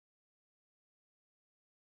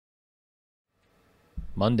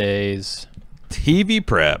Mondays. TV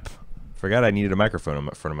Prep. Forgot I needed a microphone in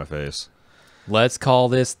front of my face. Let's call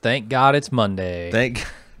this Thank God It's Monday.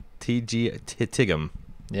 Tig'em.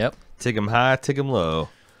 Yep. Tig'em high, Tig'em low.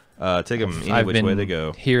 Tig'em any which way they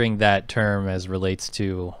go. Hearing that term as relates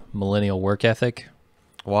to millennial work ethic.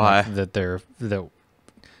 Why?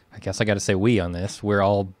 I guess I got to say we on this. We're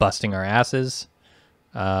all busting our asses,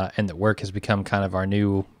 and that work has become kind of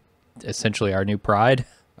essentially our new pride.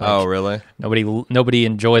 Like, oh, really? Nobody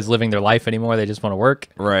enjoys living their life anymore. They just want to work.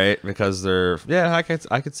 Right, because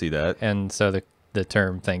I could see that. And so the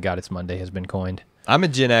term "Thank God It's Monday" has been coined. I'm a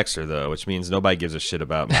Gen Xer though, which means nobody gives a shit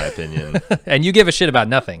about my opinion. And you give a shit about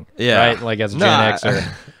nothing. Yeah, right? Like as a Gen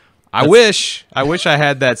Xer. I wish I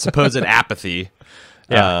had that supposed apathy.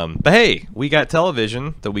 Yeah. But hey, we got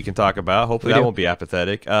television that we can talk about. Hopefully that won't be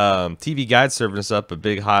apathetic. TV Guide serving us up a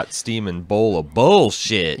big hot steaming bowl of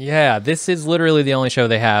bullshit. Yeah, this is literally the only show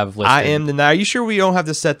they have listed. I am the night. Are you sure we don't have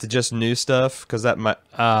this set to just new stuff? Because that might.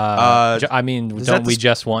 I mean, don't we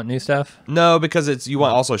just want new stuff? No, because you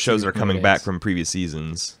want also shows that are coming back from previous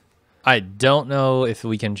seasons. I don't know if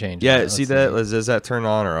we can change. Yeah, it. see that? Does that turn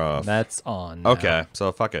on or off? That's on. Now. Okay,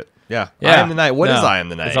 so fuck it. Yeah. I Am the Night. What is I Am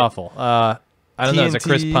the Night? It's awful. I don't know. It's a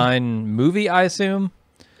Chris Pine movie, I assume.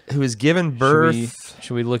 Who has given birth?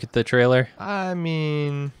 Should we look at the trailer? I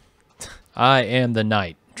mean, I Am the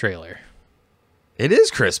Night trailer. It is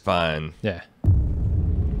Chris Pine. Yeah. Oh,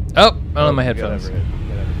 I don't have my headphones.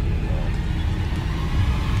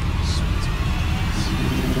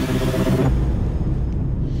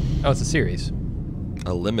 Oh, it's a series.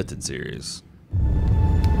 A limited series.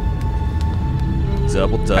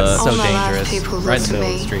 Double dust. That's so All my life, dangerous. people Right look in the to middle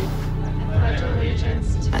of me. the street.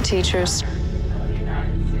 My teachers.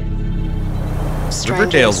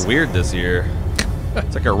 Riverdale's weird this year.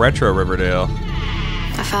 It's like a retro Riverdale.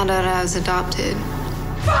 I found out I was adopted.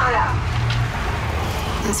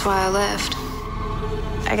 That's why I left.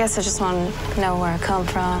 I guess I just want to know where I come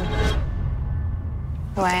from,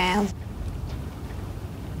 who I am.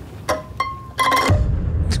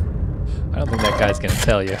 I don't think that guy's gonna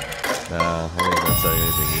tell you. No, I don't think that's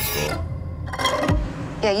anything useful.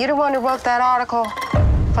 Yeah, you the one who wrote that article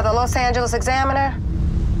for the Los Angeles Examiner?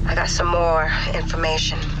 I got some more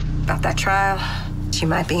information about that trial that you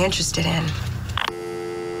might be interested in.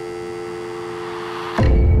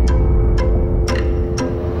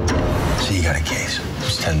 So you got a case.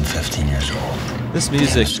 It's 10, 15 years old. This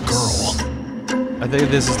music, Girl I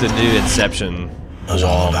think this is the new Inception. knows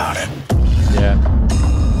all about it. Yeah.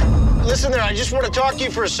 Listen there, I just want to talk to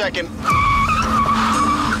you for a second.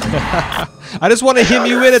 I just want to hem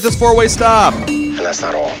you in at this four-way stop. And that's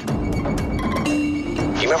not all.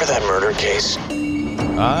 You remember that murder case?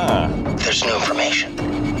 Ah. There's new information.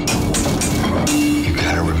 You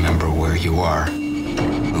gotta remember where you are.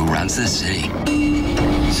 Who runs this city?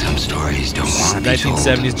 Some stories don't want to be told.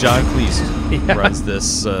 1970s John Cleese runs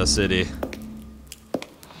this city.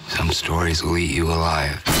 Some stories will eat you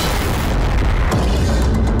alive.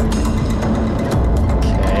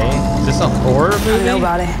 Okay. Is this a horror movie?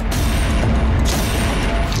 Nobody.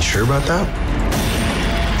 You sure about that?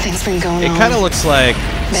 Things been going It on. kind of looks like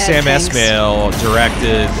Sam things. Esmail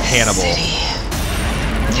directed Hannibal. City.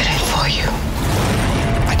 Did it for you.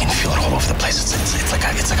 I can feel it all over the place. It's like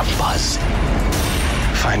a buzz.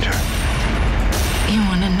 Find her. You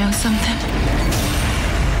want to know something?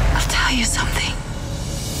 I'll tell you something.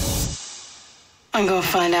 I'm gonna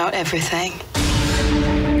find out everything.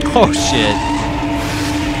 Oh shit.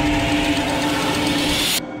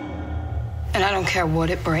 And I don't care what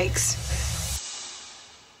it breaks.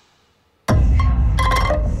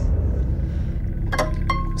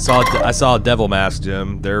 I saw Devil Mask,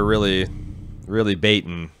 Jim. They're really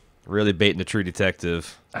baiting the True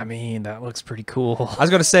Detective. I mean, that looks pretty cool. I was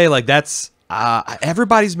gonna say, like, that's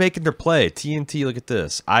everybody's making their play. TNT, look at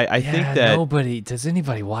this. I think that does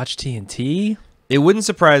anybody watch TNT? it wouldn't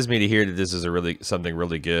surprise me to hear that this is something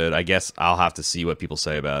really good. I guess I'll have to see what people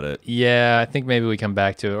say about it. Yeah, I think maybe we come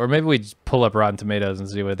back to it, or maybe we just pull up Rotten Tomatoes and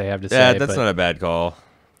see what they have to say. Yeah, that's not a bad call.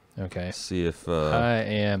 Okay. Let's see if I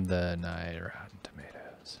Am the Night. Rotten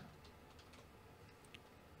Tomatoes.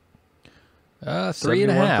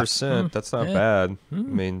 3.5. 71%. That's not bad. I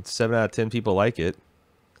mean, 7 out of 10 people like it.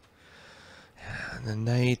 The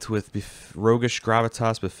night with roguish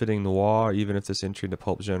gravitas befitting noir, even if this entry into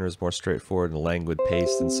pulp genre is more straightforward and languid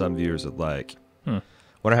pace than some viewers would like. Wonder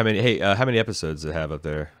how many. Hey, how many episodes does it have up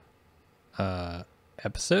there?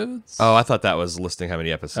 Episodes? Oh, I thought that was listing how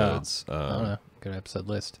many episodes. I don't know. Good episode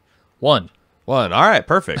list. One. All right,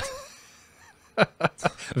 perfect.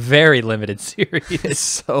 Very limited series. It's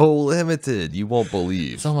so limited. You won't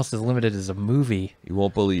believe. It's almost as limited as a movie. You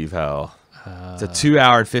won't believe how It's a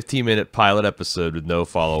 2-hour and 15-minute pilot episode with no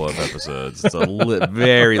follow-up episodes. It's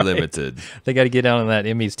very limited. They got to get down on that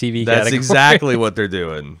Emmys TV That's category. exactly what they're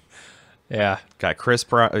doing. Yeah. Got Chris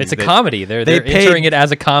Pine. It's a comedy. They're entering it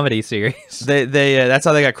as a comedy series. That's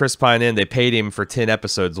how they got Chris Pine in. They paid him for 10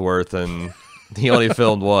 episodes worth, and he only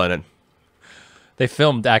filmed one. And they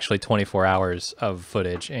filmed actually 24 hours of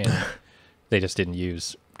footage, and they just didn't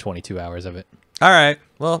use 22 hours of it. all right.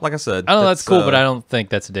 Well, like I said, I know that's cool, but I don't think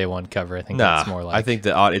that's a day one cover. I think that's more like... I think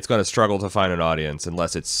it's going to struggle to find an audience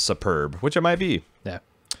unless it's superb, which it might be. Yeah.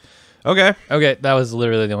 Okay. Okay, that was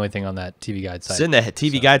literally the only thing on that TV Guide site. Send the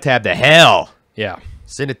TV Guide tab to hell. Yeah.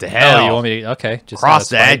 Send it to hell. Oh, you want me to... Okay. Just cross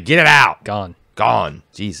that. Get it out. Gone.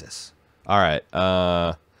 Jesus. All right.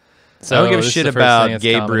 So I don't give a shit about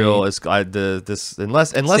Gabriel. Comedy. Unless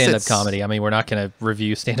stand-up it's comedy. I mean, we're not going to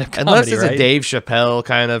review stand-up comedy, unless it's right? a Dave Chappelle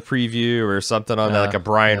kind of preview or something on that, like a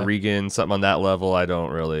Brian yeah. Regan, something on that level. I don't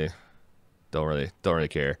really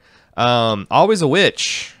care. Always a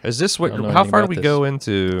Witch. Is this what? How far do we go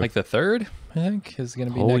into? Like the third, I think, is going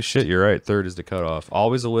to be. Holy next. shit! You're right. Third is the cutoff.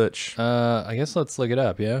 Always a Witch. I guess let's look it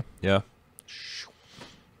up. Yeah. Yeah.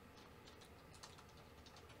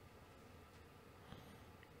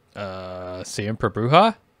 Siempre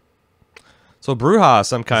Bruja. So Bruja is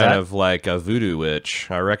some kind of like a voodoo witch.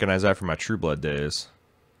 I recognize that from my True Blood days.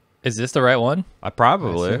 Is this the right one? I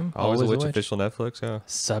probably. assume. Always a Witch official Netflix, yeah.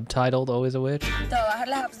 Subtitled Always a Witch.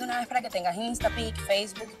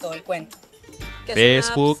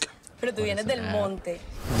 Facebook.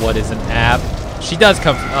 What is an app? She does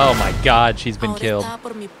come from... Oh my god, she's been killed. What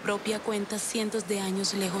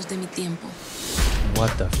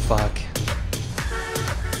the fuck?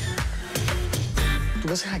 ¿Tú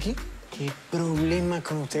qué haces aquí? ¿Qué problema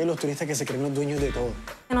con ustedes los turistas que se creen los dueños de todo?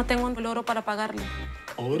 No tengo el oro para pagarle.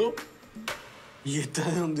 ¿Oro? ¿Y esta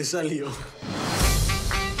de dónde salió?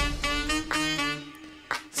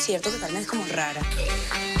 Cierto que Carmen es como rara.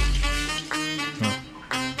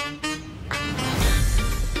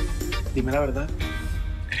 Dime la verdad.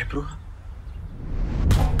 ¿Eres bruja?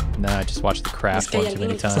 Nah, I just watched The Craft one too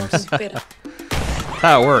many times.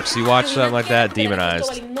 How it works. You watch something like that,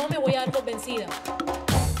 demonized.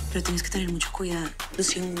 Pero tienes que tener mucho cuidado.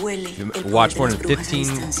 Lucien huele. Watch more than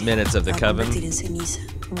 15 minutes of The Coven. You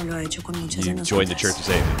join the Church of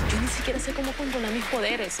Satan. Yo ni siquiera sé cómo controlar mis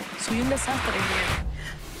poderes. Soy un desastre.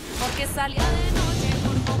 Porque salía de noche.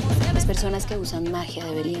 Las personas que usan magia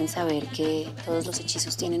deberían saber que todos los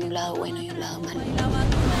hechizos tienen un lado bueno y un lado malo.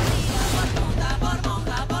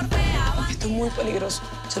 Esto es muy peligroso.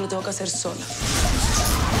 Se lo tengo que hacer sola.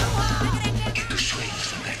 Que tus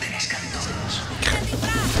sueños no pertenezcan todos.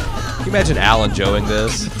 Can you imagine Alan Joeing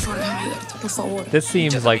this? This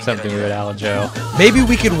seems like something we would Alan Joe. Maybe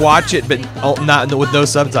we could watch it, but not with no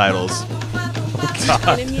subtitles. Oh,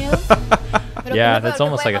 God. Yeah, that's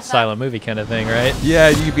almost like a silent movie kind of thing, right? Yeah,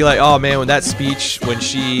 you could be like, oh man, when that speech, when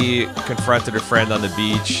she confronted her friend on the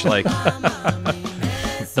beach, like...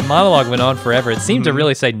 The monologue went on forever. It seemed to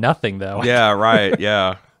really say nothing, though. Yeah, right,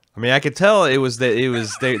 yeah. I mean, I could tell they wanted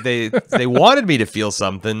me to feel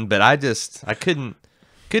something, but I couldn't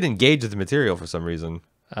engage with the material for some reason.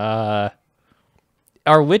 Are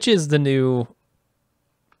witches the new...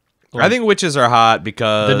 I think witches are hot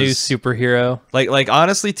because... The new superhero? Like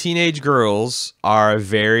honestly, teenage girls are a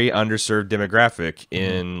very underserved demographic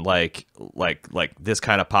in like this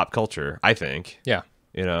kind of pop culture, I think. Yeah.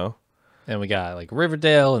 You know? And we got like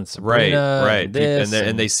Riverdale and Sabrina. Right. And this,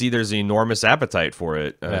 and they see there's an enormous appetite for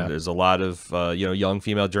it. And Yeah. there's a lot of young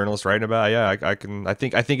female journalists writing about it. Yeah, I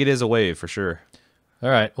think it is a wave for sure. All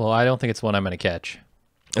right. Well, I don't think it's one I'm going to catch.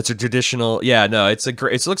 It's a traditional. Yeah, no, it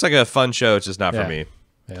looks like a fun show. It's just not for me.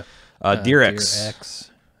 Yeah. Dear X.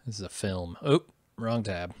 This is a film. Oh, wrong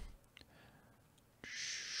tab.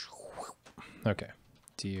 Okay.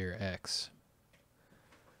 Dear X.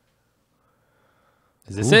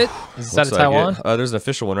 Is this it? Is this out of Taiwan? There's an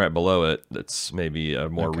official one right below it. That's maybe a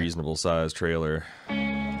more reasonable sized trailer.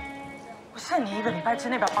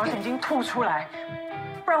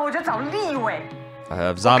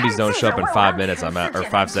 Zombies don't show up in 5 minutes. I'm out, or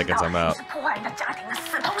 5 seconds. I'm out.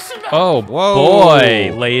 Oh, whoa,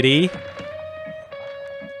 boy, lady.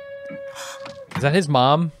 Is that his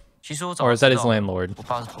mom? Or is that his landlord?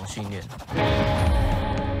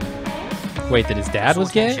 Wait, that his dad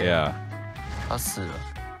was gay? Yeah. 他死了，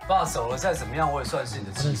爸走了，再怎么样我也算是你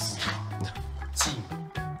的继父。继母。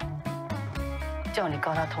叫你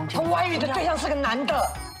告他通奸。他外遇的对象是个男的。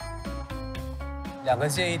两个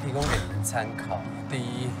建议提供给您参考。第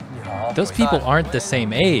一，你好好。 Those people aren't the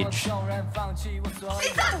same age.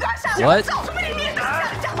 What?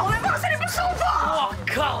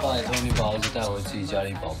 靠！拜托你把儿子带回自己家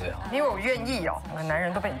里宝贝好。你以为我愿意哦？我的男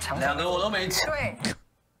人都被你抢走。2个我都没抢。对。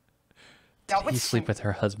 You sleep with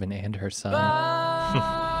her husband and her son.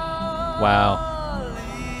 Wow.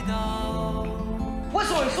 为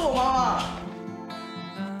什么你是我妈妈？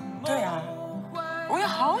对啊，我也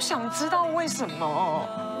好想知道为什么。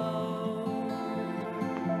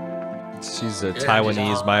 She's a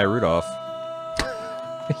Taiwanese Maya Rudolph.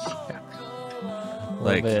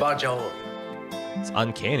 Like, it's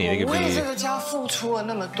uncanny. They could 我为 be. 这个家付出了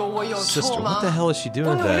那么多，我有 Sister, 错吗 what the hell is she 我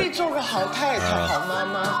doing 努 with 力 that? 做个好太太、好妈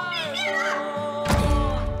妈。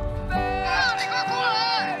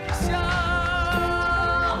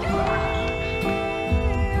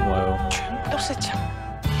 Whoa. 都是假。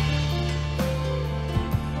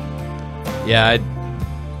 Yeah,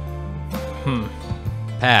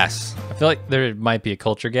 pass. I feel like there might be a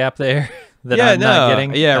culture gap there that Yeah, I'm not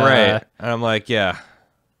getting. Yeah, right. And I'm like, yeah.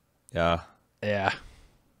 Yeah.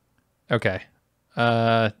 Okay.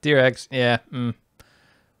 Dear X, yeah. How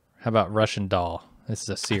about Russian Doll? This is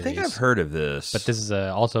a series. I think I've heard of this. But this is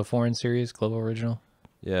also a foreign series, global original.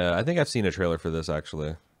 Yeah, I think I've seen a trailer for this,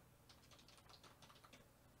 actually.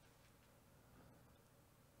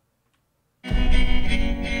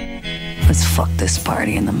 Let's fuck this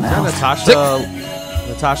party in the mouth.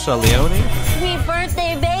 Natasha Leone? Sweet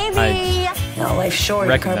birthday, baby! No, life's short,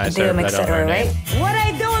 Recognize carpe diem, her, but I don't know her etc., right? name. What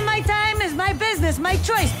I do in my time is my business, my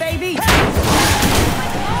choice, baby.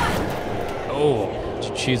 Oh, did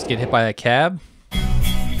you choose to get hit by that cab?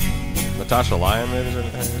 Natasha Lyon, maybe?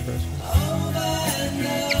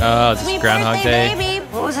 Oh, this is Sweet Groundhog birthday, Day. baby!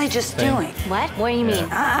 What was I just Thing. doing? What? What do you mean?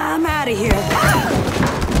 I'm out of here.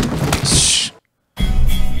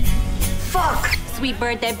 Fuck! Sweet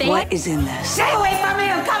birthday, baby! What is in this? Stay away from me,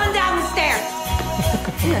 I'm coming down the stairs.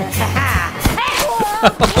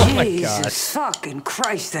 Jesus fucking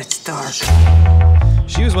Christ, that's dark.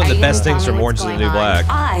 She was one of the best things from Orange is the New Black.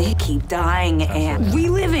 I keep dying and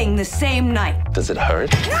reliving the same night. Does it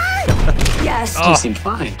hurt? Yes. You seem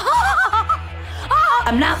fine.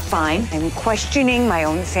 I'm not fine. I'm questioning my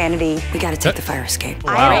own sanity. We gotta take the fire escape.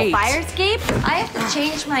 I have a fire escape? I have to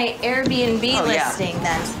change my Airbnb listing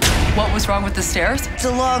then. What was wrong with the stairs? It's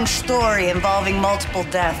a long story involving multiple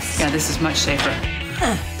deaths. Yeah, this is much safer.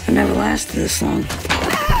 I never lasted this long.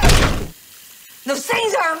 Those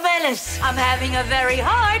things are a menace. I'm having a very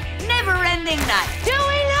hard, never-ending night. Do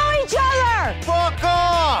we know each other? Fuck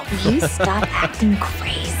off! Will you stop acting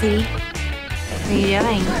crazy? What are you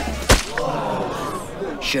doing?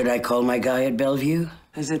 Should I call my guy at Bellevue?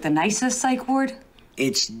 Is it the nicest psych ward?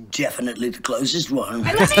 It's definitely the closest one.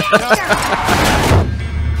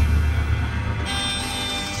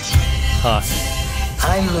 Huh.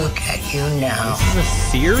 I look at you now. This is a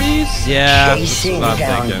series? Yeah, that's Chasing what I'm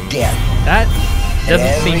down thinking. death. That doesn't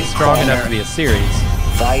At seem every strong enough corner. to be a series.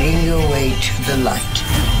 Fighting your way to the light.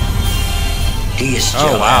 Do you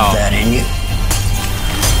still Oh, wow. have that in you?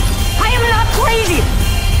 I am not crazy.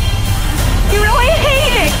 You know I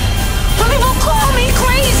hate it. Some people call me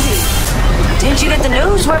crazy. Didn't you get the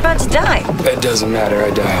news? We're about to die. It doesn't matter. I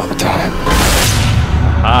die all the time.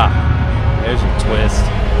 Ah, there's your twist.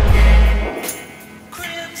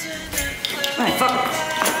 Right, fuck.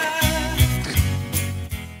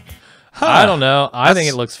 I don't know. I think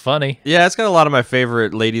it looks funny. Yeah, it's got a lot of my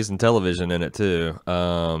favorite ladies in television in it too.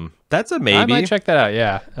 That's a maybe. I might check that out.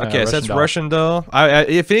 Yeah. Okay, so that's Doll. Russian Doll. I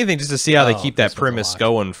if anything, just to see how they Oh, keep that this one's a premise lot.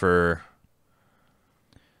 going for.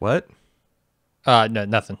 What? No,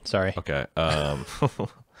 nothing. Sorry. Okay.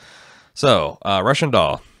 So Russian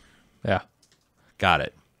Doll. Yeah. Got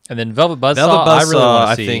it. And then Velvet Buzzsaw. Velvet I really Buzzsaw, want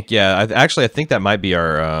to I see. think. Yeah. I think that might be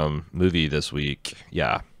our movie this week.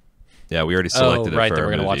 Yeah. Yeah, we already selected it right. for That our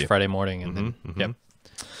we're gonna watch movie. Friday morning, and then yep.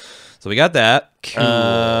 So we got that. Cool.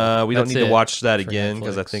 We don't That's need to it watch that for again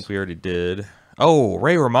because I Netflix. think we already did. Oh,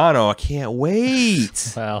 Ray Romano! I can't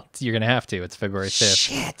wait. Well, you're gonna have to. It's February 5th.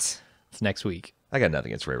 Shit. It's next week. I got nothing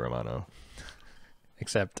against Ray Romano.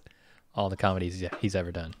 Except all the comedies he's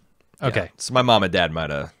ever done. Okay. Yeah. So my mom and dad might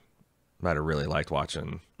have really liked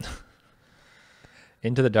watching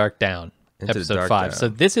Into the Dark Down, Into the episode Dark 5. Down. So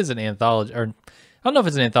this is an anthology, or I don't know if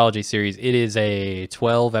it's an anthology series. It is a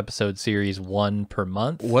 12-episode series, one per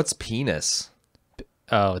month. What's penis?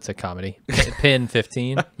 Oh, it's a comedy. Pin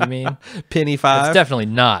 15, you mean? Penny 5? It's definitely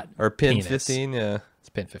not. Or Pin penis. 15, yeah. It's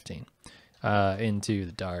Pin 15. Into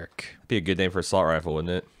the Dark. Be a good name for assault rifle,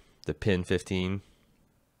 wouldn't it? The Pin 15.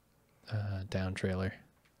 Down trailer.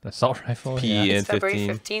 An assault rifle? PN yeah. It's February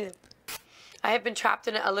 15th. I have been trapped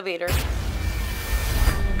in an elevator.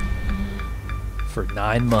 For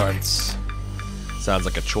 9 months. Sounds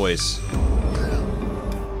like a choice.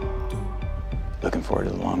 Looking forward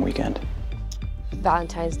to the long weekend.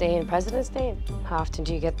 Valentine's Day and President's Day? How often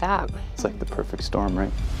do you get that? It's like the perfect storm,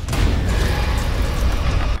 right?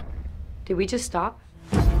 Did we just stop?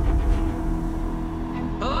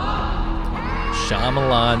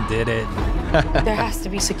 Shyamalan did it. There has to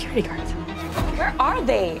be security guards. Where are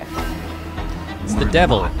they? It's the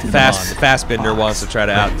devil. Fassbender wants to try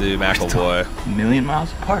to outdo McAvoy. A million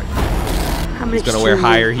miles apart. How He's gonna wear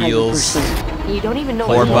higher heels. You don't even know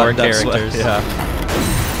Four what more characters. Yeah.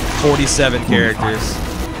 47 characters.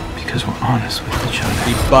 Because we're honest with each other.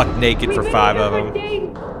 Be buck naked for 5 of them.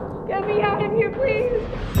 Get me out of here, please.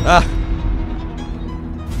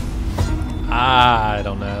 I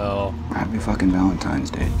don't know. Happy fucking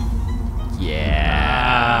Valentine's Day.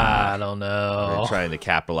 Yeah, I don't know. They're trying to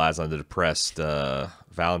capitalize on the depressed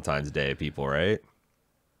Valentine's Day people, right?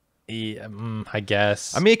 Yeah, I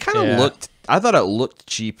guess. I mean, it kind of looked. I thought it looked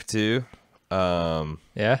cheap too.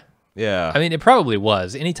 Yeah. Yeah. I mean, it probably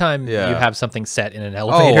was. Anytime you have something set in an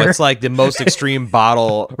elevator. Oh, it's like the most extreme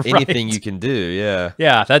bottle anything Right. you can do. Yeah.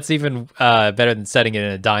 Yeah, that's even better than setting it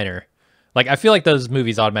in a diner. Like, I feel like those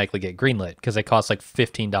movies automatically get greenlit because they cost like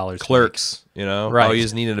 $15. Clerks, you know? Right. Oh, you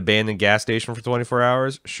just need an abandoned gas station for 24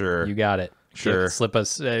 hours? Sure. You got it. Sure. Slip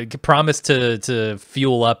us. Promise to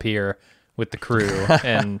fuel up here with the crew,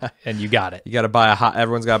 and you got it. You got to buy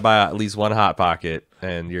everyone's got to buy at least one Hot Pocket,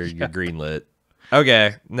 and you're greenlit.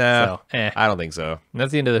 Okay. No, I don't think so. And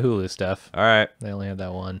that's the end of the Hulu stuff. All right. They only have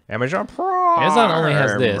that one. Amazon Prime. Amazon only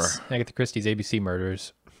has this. Agatha Christie's ABC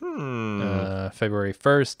Murders. February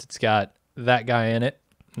 1st. It's got that guy in it.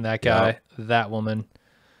 That guy. That woman.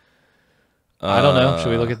 I don't know. Should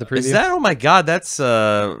we look at the preview? Is that? Oh my God! That's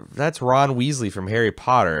Ron Weasley from Harry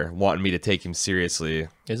Potter wanting me to take him seriously.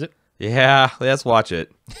 Is it? Yeah. Let's watch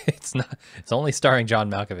it. It's not. It's only starring John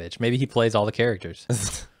Malkovich. Maybe he plays all the characters.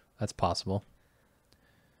 That's possible.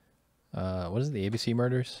 What is it? The ABC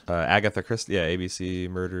Murders? Agatha Christie. Yeah, ABC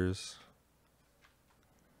Murders.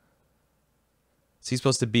 Is he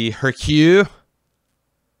supposed to be Hercule? I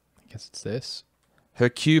guess it's this.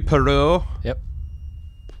 Hercule Poirot. Yep.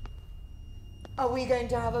 Are we going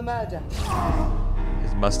to have a murder?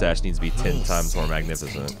 His mustache needs to be 10 times more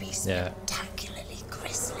magnificent. Yeah. Spectacularly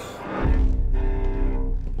grisly.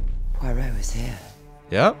 Poirot is here.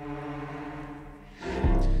 Yep.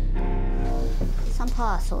 Some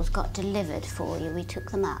parcels got delivered for you. We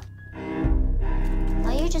took them up.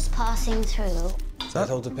 Are you just passing through? That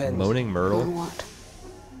all depends. Moaning Myrtle. On what?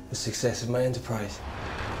 The success of my enterprise.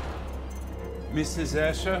 Mrs.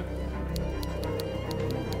 Escher?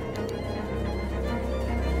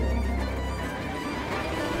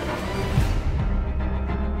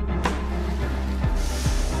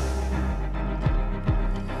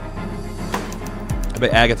 I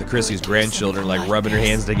bet Agatha Christie's grandchildren like rubbing their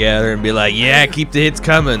hands together and be like, yeah, keep the hits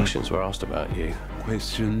coming. Questions were asked about you.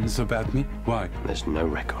 Questions about me? Why? There's no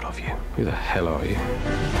record of you. Who the hell are you?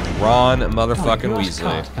 Ron motherfucking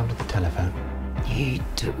Weasley. Come to the telephone. He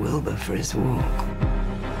took Wilbur for his walk.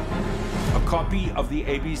 A copy of the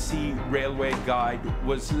ABC Railway Guide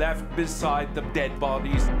was left beside the dead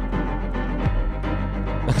bodies.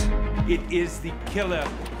 It is the killer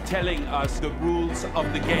telling us the rules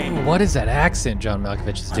of the game. What is that accent John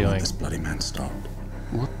Malkovich is doing? This bloody man stopped.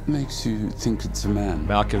 What makes you think it's a man?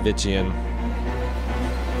 Malkovichian.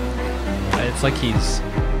 It's like he's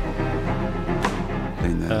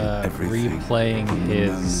replaying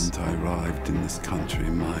his I arrived in this country,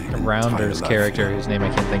 Rounders character, whose name I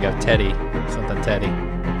can't think of. Teddy. Something Teddy.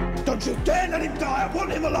 Don't you dare let him die! I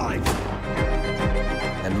want him alive!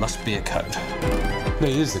 There must be a code. There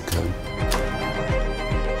is a code.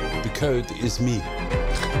 The code is me.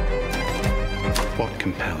 What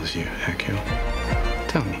compels you, Hercule?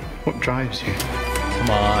 Tell me, what drives you? Come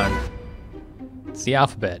on. It's the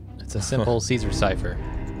alphabet. It's a simple Caesar cipher.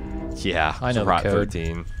 Yeah, I know the Rot code.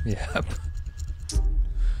 13. Yep.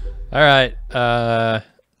 All right.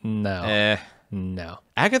 No. No.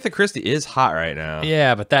 Agatha Christie is hot right now.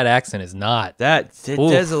 Yeah, but that accent is not. It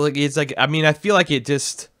doesn't look. It's like, I mean, I feel like it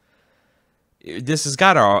just. This has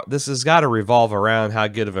got to revolve around how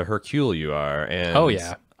good of a Hercule you are. And oh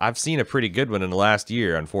yeah, I've seen a pretty good one in the last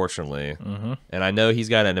year, unfortunately. And I know he's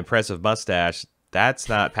got an impressive mustache. That's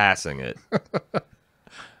not passing it.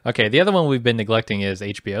 Okay, the other one we've been neglecting is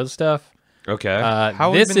HBO stuff. Okay. How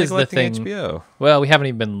have we this been is the neglecting thing. HBO? Well, we haven't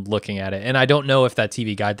even been looking at it, and I don't know if that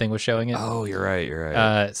TV Guide thing was showing it. Oh, you're right. You're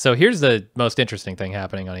right. So here's the most interesting thing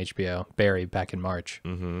happening on HBO. Barry back in March.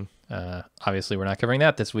 Obviously, we're not covering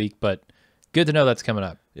that this week, but good to know that's coming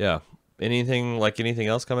up. Yeah. Anything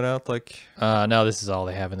else coming out? No, this is all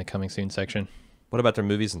they have in the coming soon section. What about their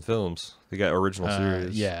movies and films? They got original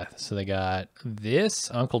series. Yeah, so they got this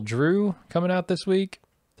Uncle Drew coming out this week.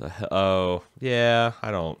 Oh, yeah.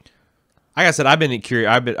 I don't. Like I said, I've been curious.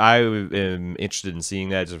 I am interested in seeing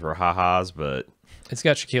that just for ha-has, but it's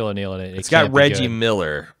got Shaquille O'Neal in it. It's got Reggie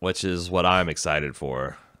Miller, which is what I'm excited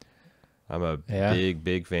for. I'm a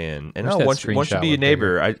big fan. And Won't You Be a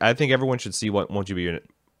Neighbor? I think everyone should see Won't You Be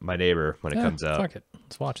My Neighbor when it comes out. Fuck it.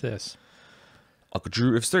 Let's watch this. Uncle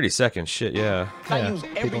Drew, it's 30 seconds. Shit, yeah. I use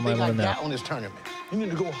everything I got on this tournament. You need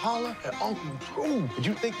to go holler at Uncle Drew. Did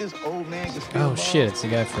you think this old man could steal? Oh shit! It's the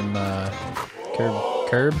guy from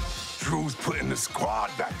Curb. Drew's putting the squad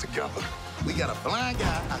back together. We got a blind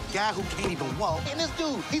guy, a guy who can't even walk, and this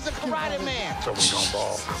dude, he's a karate man. So we gonna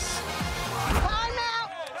ball. Time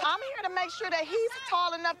out. I'm here to make sure that he's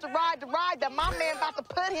tall enough to ride the ride that my man about to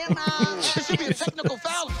put him on. This should be a technical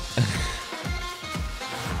foul.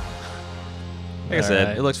 Like I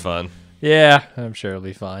said, it looks fun. Yeah, I'm sure it'll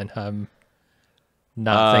be fine. I'm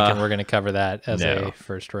not thinking we're going to cover that as a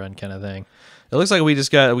first run kind of thing. It looks like we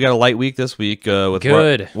got a light week this week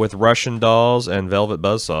with Russian Dolls and Velvet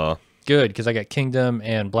Buzzsaw. Good, because I got Kingdom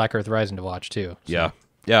and Black Earth Rising to watch too. So.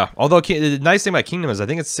 Yeah. Although the nice thing about Kingdom is I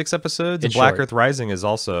think it's 6 episodes. And Black Earth Rising is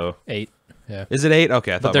also 8. Yeah. Is it 8?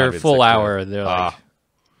 Okay, I thought but they're full hour. They're like,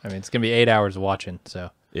 I mean, it's gonna be 8 hours of watching. So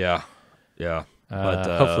yeah. But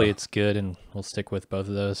hopefully it's good, and we'll stick with both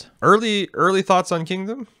of those. Early thoughts on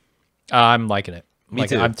Kingdom? I'm liking it. Me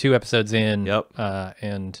too. I'm 2 episodes in. Yep.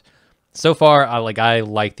 And so far, I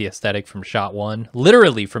like the aesthetic from shot 1.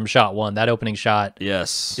 Literally from shot 1. That opening shot,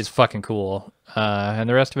 is fucking cool. And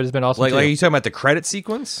the rest of it has been awesome. Like, are you talking about the credit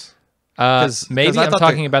sequence? Maybe I'm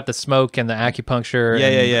talking about the smoke and the acupuncture.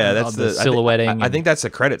 Yeah. That's the silhouetting. I think that's the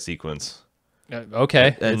credit sequence.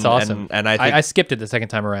 Okay, it's awesome. And I skipped it the second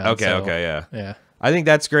time around. Okay, yeah. I think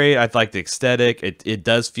that's great. I like the aesthetic. It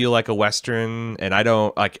does feel like a Western, and I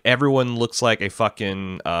don't like everyone looks like a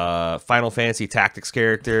fucking Final Fantasy Tactics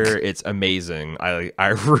character. It's amazing. I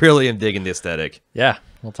really am digging the aesthetic. Yeah,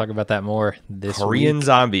 we'll talk about that more this Korean week.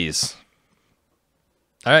 zombies.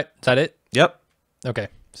 All right, is that it? Yep. Okay.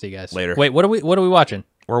 See you guys later. Wait, what are we watching?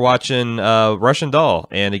 We're watching Russian Doll,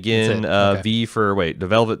 and again okay. V for the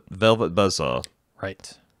Velvet Buzzsaw.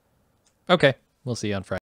 Right. Okay. We'll see you on Friday.